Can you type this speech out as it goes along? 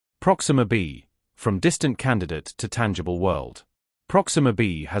Proxima b, from distant candidate to tangible world. Proxima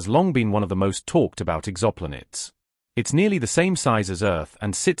b has long been one of the most talked about exoplanets. It's nearly the same size as Earth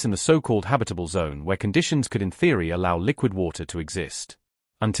and sits in the so-called habitable zone where conditions could in theory allow liquid water to exist.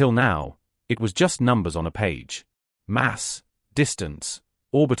 Until now, it was just numbers on a page. Mass, distance,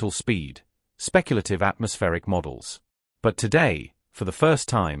 orbital speed, speculative atmospheric models. But today, for the first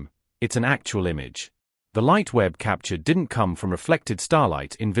time, it's an actual image. The light Webb captured didn't come from reflected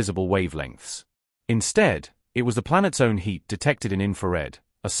starlight in visible wavelengths. Instead, it was the planet's own heat detected in infrared,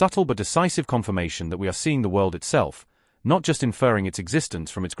 a subtle but decisive confirmation that we are seeing the world itself, not just inferring its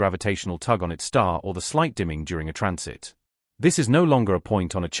existence from its gravitational tug on its star or the slight dimming during a transit. This is no longer a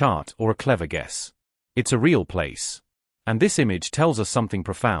point on a chart or a clever guess. It's a real place. And this image tells us something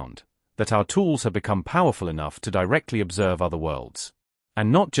profound, that our tools have become powerful enough to directly observe other worlds.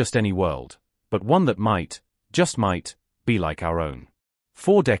 And not just any world, but one that might, just might, be like our own.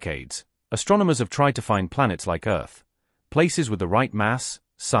 For decades, astronomers have tried to find planets like Earth, places with the right mass,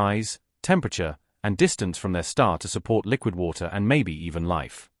 size, temperature, and distance from their star to support liquid water and maybe even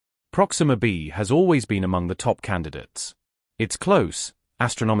life. Proxima b has always been among the top candidates. It's close,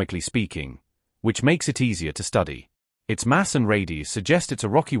 astronomically speaking, which makes it easier to study. Its mass and radius suggest it's a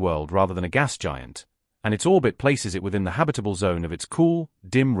rocky world rather than a gas giant, and its orbit places it within the habitable zone of its cool,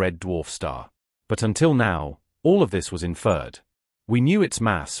 dim red dwarf star. But until now, all of this was inferred. We knew its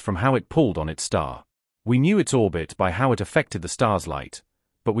mass from how it pulled on its star. We knew its orbit by how it affected the star's light,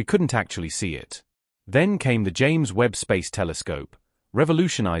 but we couldn't actually see it. Then came the James Webb Space Telescope,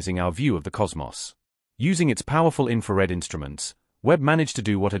 revolutionizing our view of the cosmos. Using its powerful infrared instruments, Webb managed to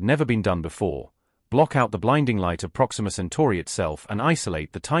do what had never been done before: block out the blinding light of Proxima Centauri itself and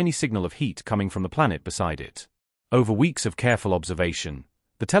isolate the tiny signal of heat coming from the planet beside it. Over weeks of careful observation,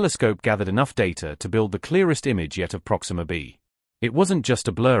 the telescope gathered enough data to build the clearest image yet of Proxima b. It wasn't just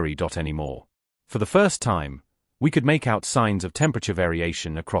a blurry dot anymore. For the first time, we could make out signs of temperature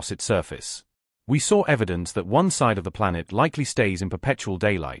variation across its surface. We saw evidence that one side of the planet likely stays in perpetual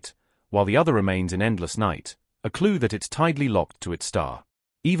daylight, while the other remains in endless night, a clue that it's tidally locked to its star.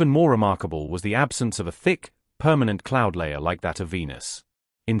 Even more remarkable was the absence of a thick, permanent cloud layer like that of Venus.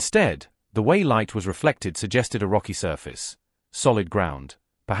 Instead, the way light was reflected suggested a rocky surface, solid ground,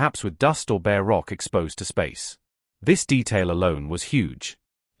 perhaps with dust or bare rock exposed to space. This detail alone was huge.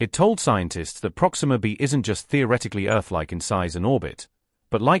 It told scientists that Proxima b isn't just theoretically Earth-like in size and orbit,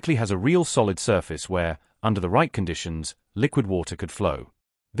 but likely has a real solid surface where, under the right conditions, liquid water could flow.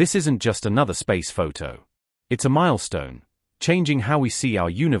 This isn't just another space photo. It's a milestone, changing how we see our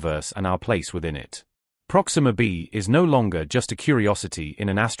universe and our place within it. Proxima b is no longer just a curiosity in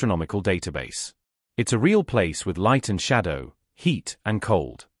an astronomical database. It's a real place with light and shadow, heat and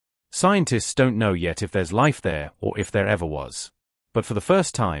cold. Scientists don't know yet if there's life there or if there ever was. But for the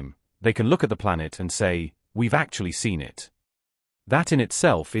first time, they can look at the planet and say, we've actually seen it. That in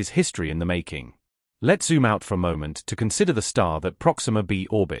itself is history in the making. Let's zoom out for a moment to consider the star that Proxima b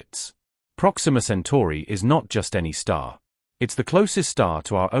orbits. Proxima Centauri is not just any star. It's the closest star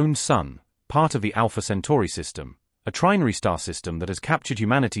to our own Sun, part of the Alpha Centauri system, a trinary star system that has captured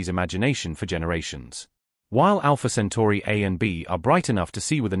humanity's imagination for generations. While Alpha Centauri A and B are bright enough to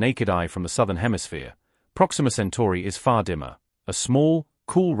see with the naked eye from the southern hemisphere, Proxima Centauri is far dimmer, a small,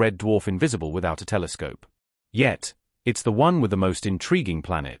 cool red dwarf invisible without a telescope. Yet, it's the one with the most intriguing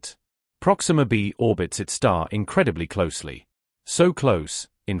planet. Proxima b orbits its star incredibly closely. So close,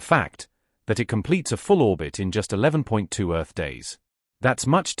 in fact, that it completes a full orbit in just 11.2 Earth days. That's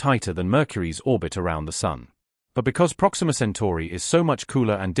much tighter than Mercury's orbit around the Sun. But because Proxima Centauri is so much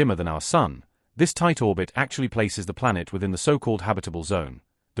cooler and dimmer than our Sun, this tight orbit actually places the planet within the so-called habitable zone,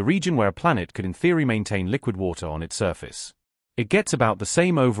 the region where a planet could in theory maintain liquid water on its surface. It gets about the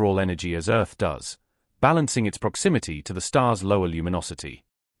same overall energy as Earth does, balancing its proximity to the star's lower luminosity.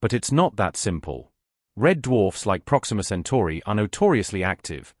 But it's not that simple. Red dwarfs like Proxima Centauri are notoriously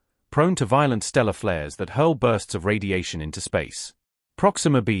active, prone to violent stellar flares that hurl bursts of radiation into space.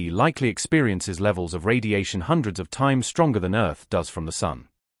 Proxima b likely experiences levels of radiation hundreds of times stronger than Earth does from the Sun.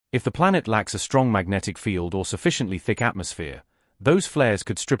 If the planet lacks a strong magnetic field or sufficiently thick atmosphere, those flares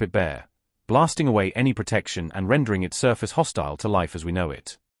could strip it bare, blasting away any protection and rendering its surface hostile to life as we know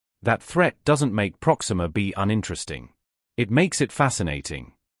it. That threat doesn't make Proxima b uninteresting. It makes it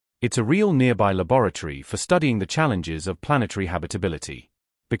fascinating. It's a real nearby laboratory for studying the challenges of planetary habitability.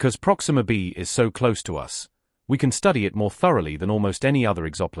 Because Proxima b is so close to us, we can study it more thoroughly than almost any other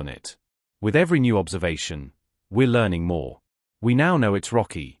exoplanet. With every new observation, we're learning more. We now know it's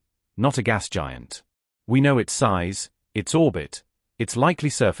rocky, not a gas giant. We know its size, its orbit, its likely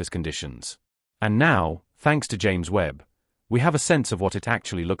surface conditions. And now, thanks to James Webb, we have a sense of what it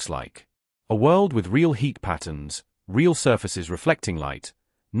actually looks like. A world with real heat patterns, real surfaces reflecting light,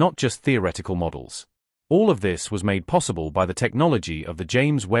 not just theoretical models. All of this was made possible by the technology of the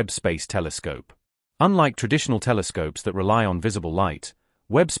James Webb Space Telescope. Unlike traditional telescopes that rely on visible light,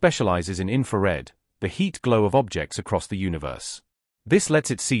 Webb specializes in infrared, the heat glow of objects across the universe. This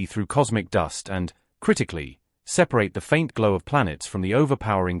lets it see through cosmic dust and, critically, separate the faint glow of planets from the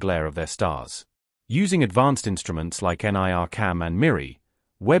overpowering glare of their stars. Using advanced instruments like NIRCam and MIRI,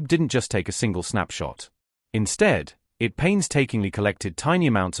 Webb didn't just take a single snapshot. Instead, it painstakingly collected tiny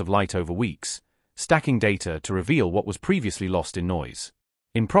amounts of light over weeks, stacking data to reveal what was previously lost in noise.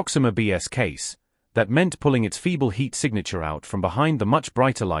 In Proxima B's case, that meant pulling its feeble heat signature out from behind the much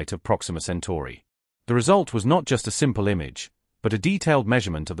brighter light of Proxima Centauri. The result was not just a simple image, but a detailed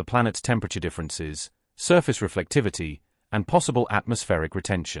measurement of the planet's temperature differences, surface reflectivity, and possible atmospheric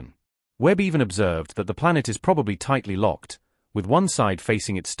retention. Webb even observed that the planet is probably tightly locked, with one side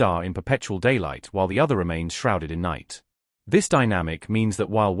facing its star in perpetual daylight while the other remains shrouded in night. This dynamic means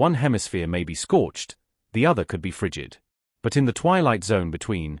that while one hemisphere may be scorched, the other could be frigid. But in the twilight zone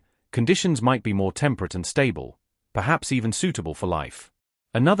between, conditions might be more temperate and stable, perhaps even suitable for life.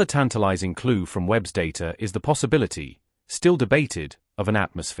 Another tantalizing clue from Webb's data is the possibility, still debated, of an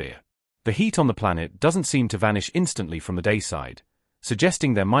atmosphere. The heat on the planet doesn't seem to vanish instantly from the dayside,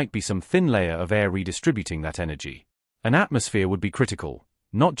 suggesting there might be some thin layer of air redistributing that energy. An atmosphere would be critical,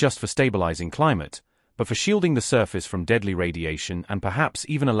 not just for stabilizing climate, but for shielding the surface from deadly radiation and perhaps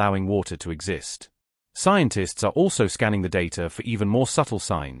even allowing water to exist. Scientists are also scanning the data for even more subtle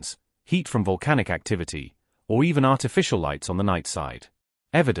signs, heat from volcanic activity, or even artificial lights on the night side.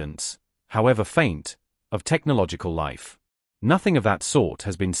 Evidence, however faint, of technological life. Nothing of that sort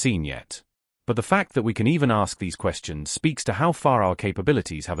has been seen yet. But the fact that we can even ask these questions speaks to how far our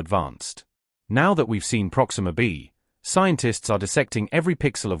capabilities have advanced. Now that we've seen Proxima b, scientists are dissecting every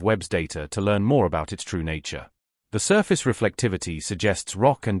pixel of Webb's data to learn more about its true nature. The surface reflectivity suggests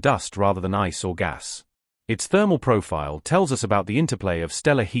rock and dust rather than ice or gas. Its thermal profile tells us about the interplay of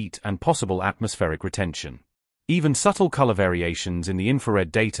stellar heat and possible atmospheric retention. Even subtle color variations in the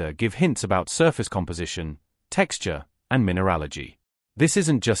infrared data give hints about surface composition, texture, and mineralogy. This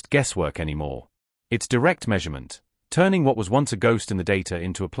isn't just guesswork anymore. It's direct measurement, turning what was once a ghost in the data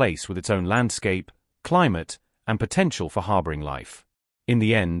into a place with its own landscape, climate, and potential for harboring life. In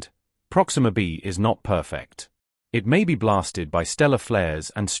the end, Proxima b is not perfect. It may be blasted by stellar flares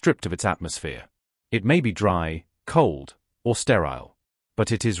and stripped of its atmosphere. It may be dry, cold, or sterile.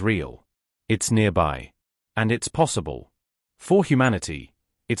 But it is real. It's nearby. And it's possible. For humanity,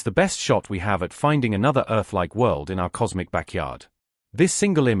 it's the best shot we have at finding another Earth-like world in our cosmic backyard. This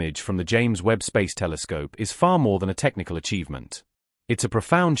single image from the James Webb Space Telescope is far more than a technical achievement. It's a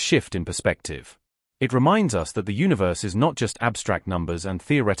profound shift in perspective. It reminds us that the universe is not just abstract numbers and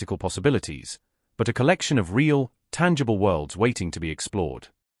theoretical possibilities, but a collection of real, tangible worlds waiting to be explored.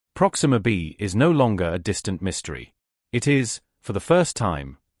 Proxima b is no longer a distant mystery. It is, for the first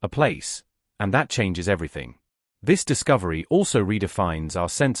time, a place, and that changes everything. This discovery also redefines our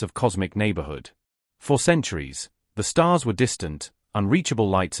sense of cosmic neighborhood. For centuries, the stars were distant, unreachable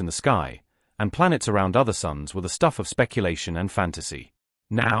lights in the sky, and planets around other suns were the stuff of speculation and fantasy.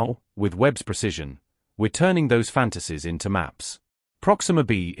 Now, with Webb's precision, we're turning those fantasies into maps. Proxima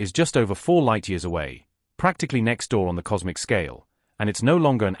b is just over 4 light-years away, practically next door on the cosmic scale, and it's no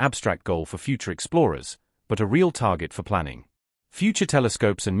longer an abstract goal for future explorers, but a real target for planning. Future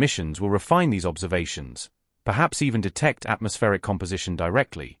telescopes and missions will refine these observations, perhaps even detect atmospheric composition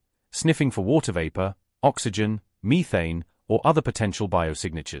directly, sniffing for water vapor, oxygen, methane, or other potential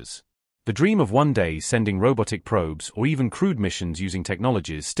biosignatures. The dream of one day sending robotic probes or even crewed missions using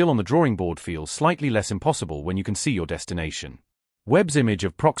technologies still on the drawing board feels slightly less impossible when you can see your destination. Webb's image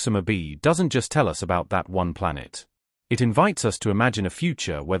of Proxima b doesn't just tell us about that one planet. It invites us to imagine a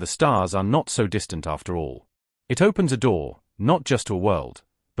future where the stars are not so distant after all. It opens a door, not just to a world,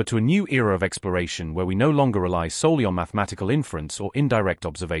 but to a new era of exploration where we no longer rely solely on mathematical inference or indirect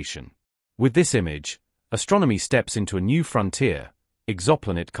observation. With this image, astronomy steps into a new frontier,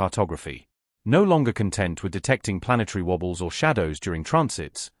 exoplanet cartography. No longer content with detecting planetary wobbles or shadows during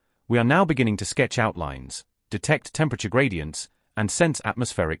transits, we are now beginning to sketch outlines, detect temperature gradients, and sense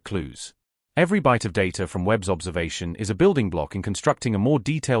atmospheric clues. Every byte of data from Webb's observation is a building block in constructing a more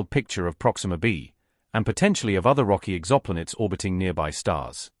detailed picture of Proxima b, and potentially of other rocky exoplanets orbiting nearby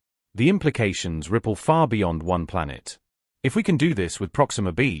stars. The implications ripple far beyond one planet. If we can do this with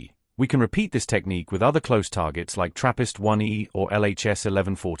Proxima b, we can repeat this technique with other close targets like TRAPPIST-1e or LHS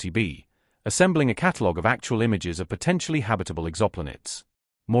 1140b, assembling a catalogue of actual images of potentially habitable exoplanets.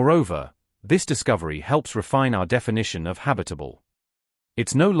 Moreover, This discovery helps refine our definition of habitable.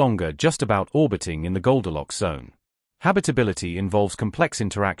 It's no longer just about orbiting in the Goldilocks zone. Habitability involves complex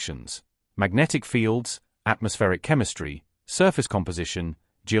interactions: magnetic fields, atmospheric chemistry, surface composition,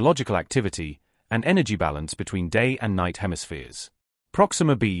 geological activity, and energy balance between day and night hemispheres.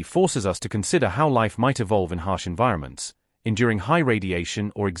 Proxima b forces us to consider how life might evolve in harsh environments, enduring high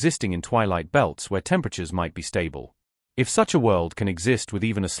radiation or existing in twilight belts where temperatures might be stable. If such a world can exist with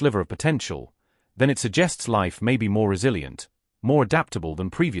even a sliver of potential, then it suggests life may be more resilient, more adaptable than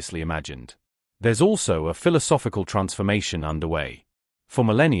previously imagined. There's also a philosophical transformation underway. For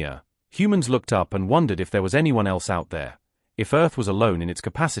millennia, humans looked up and wondered if there was anyone else out there, if Earth was alone in its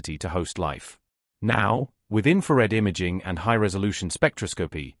capacity to host life. Now, with infrared imaging and high-resolution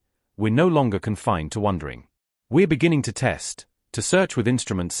spectroscopy, we're no longer confined to wondering. We're beginning to test, to search with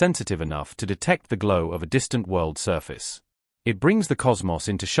instruments sensitive enough to detect the glow of a distant world surface. It brings the cosmos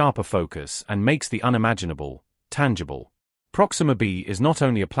into sharper focus and makes the unimaginable tangible. Proxima b is not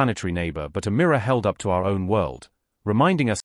only a planetary neighbor but a mirror held up to our own world, reminding us